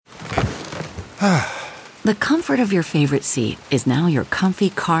The comfort of your favorite seat is now your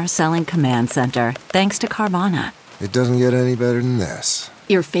comfy car selling command center, thanks to Carvana. It doesn't get any better than this.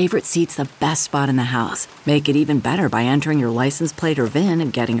 Your favorite seat's the best spot in the house. Make it even better by entering your license plate or VIN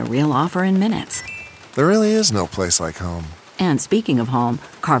and getting a real offer in minutes. There really is no place like home. And speaking of home,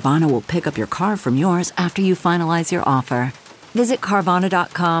 Carvana will pick up your car from yours after you finalize your offer. Visit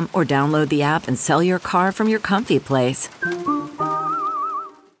Carvana.com or download the app and sell your car from your comfy place.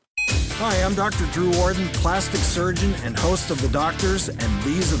 Hi, I'm Dr. Drew Ordon, plastic surgeon and host of The Doctors, and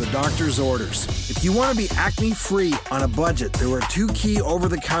these are the Doctor's Orders. If you want to be acne-free on a budget, there are 2 key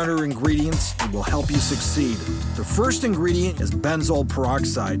over-the-counter ingredients that will help you succeed. The first ingredient is benzoyl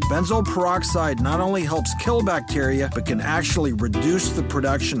peroxide. Benzoyl peroxide not only helps kill bacteria, but can actually reduce the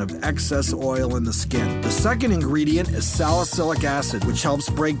production of excess oil in the skin. The second ingredient is salicylic acid, which helps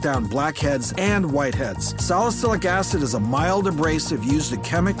break down blackheads and whiteheads. Salicylic acid is a mild abrasive used to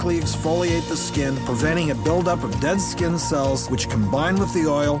chemically exfoliate the skin, preventing a buildup of dead skin cells, which combine with the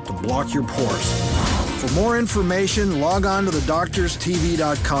oil to block your pores. For more information, log on to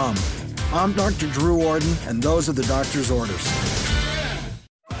thedoctorstv.com. I'm Dr. Drew Ordon, and those are the Doctor's Orders.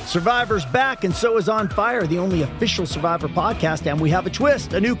 Survivor's back, and so is On Fire, the only official Survivor podcast, and we have a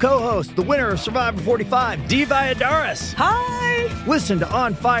twist, a new co-host, the winner of Survivor 45, Dee Valladares. Hi! Listen to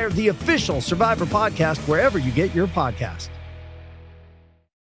On Fire, the official Survivor podcast, wherever you get your podcast.